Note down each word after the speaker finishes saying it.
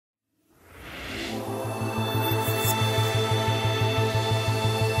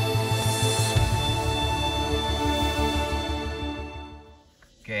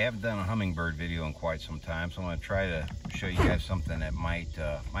haven't done a hummingbird video in quite some time, so I'm going to try to show you guys something that might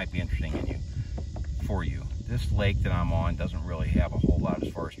be interesting for you. This lake that I'm on doesn't really have a whole lot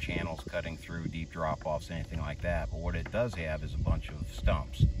as far as channels cutting through, deep drop-offs, anything like that, but what it does have is a bunch of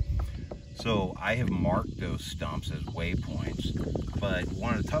stumps. So I have marked those stumps as waypoints, but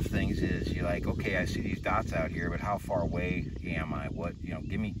one of the tough things is you're like, okay, I see these dots out here, but how far away am I? What, you know,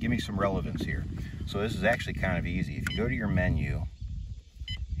 give me some relevance here. So this is actually kind of easy. If you go to your menu,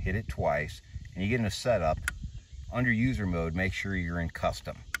 hit it twice, and you get in a setup, under user mode, make sure you're in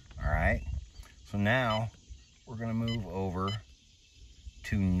custom, all right? So now we're gonna move over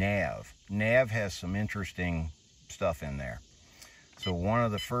to nav. Nav has some interesting stuff in there. So one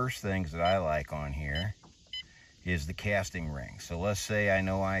of the first things that I like on here is the casting ring. So let's say I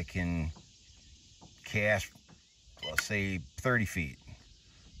know I can cast, let's say 30 feet.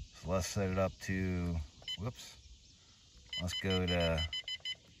 So let's set it up to, whoops, let's go to,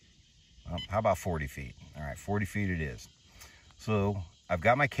 well, how about 40 feet? All right, 40 feet it is. So I've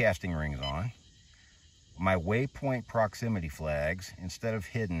got my casting rings on. My waypoint proximity flags, instead of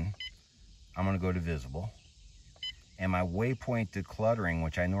hidden, I'm gonna go to visible. And my waypoint decluttering,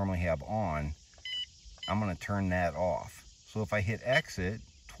 which I normally have on, I'm gonna turn that off. So if I hit exit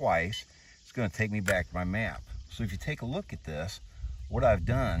twice, it's gonna take me back to my map. So if you take a look at this, what I've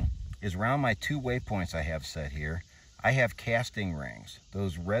done is around my 2 waypoints I have set here, I have casting rings.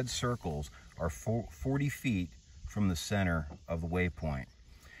 Those red circles are 40 feet from the center of the waypoint.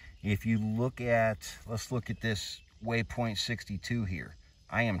 If you look at, let's look at this waypoint 62 here.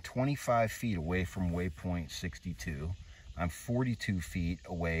 I am 25 feet away from waypoint 62. I'm 42 feet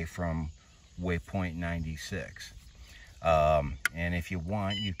away from waypoint 96. And if you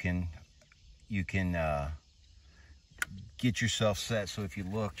want, you can get yourself set. So if you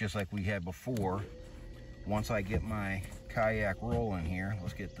look, just like we had before, once I get my kayak rolling here,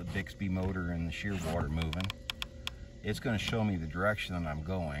 let's get the Bixby motor and the shear water moving. It's going to show me the direction that I'm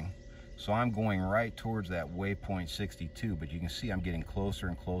going. So I'm going right towards that waypoint 62, but you can see I'm getting closer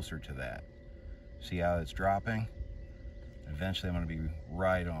and closer to that. See how it's dropping? Eventually I'm going to be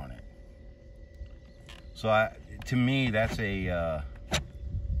right on it. So to me, that's a,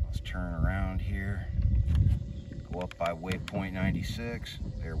 let's turn around here, go up by waypoint 96.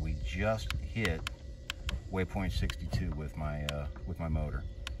 There, we just hit waypoint 62 with my motor.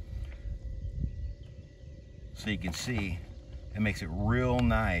 So you can see, it makes it real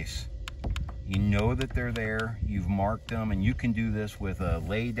nice. You know that they're there, you've marked them, and you can do this with a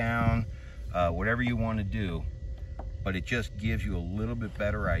lay down, whatever you want to do, but it just gives you a little bit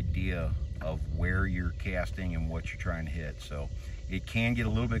better idea of where you're casting and what you're trying to hit. So it can get a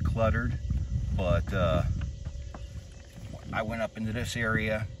little bit cluttered, but I went up into this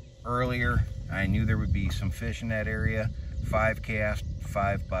area earlier. I knew there would be some fish in that area. 5 casts,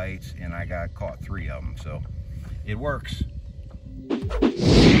 5 bites, and I got caught 3 of them, so it works.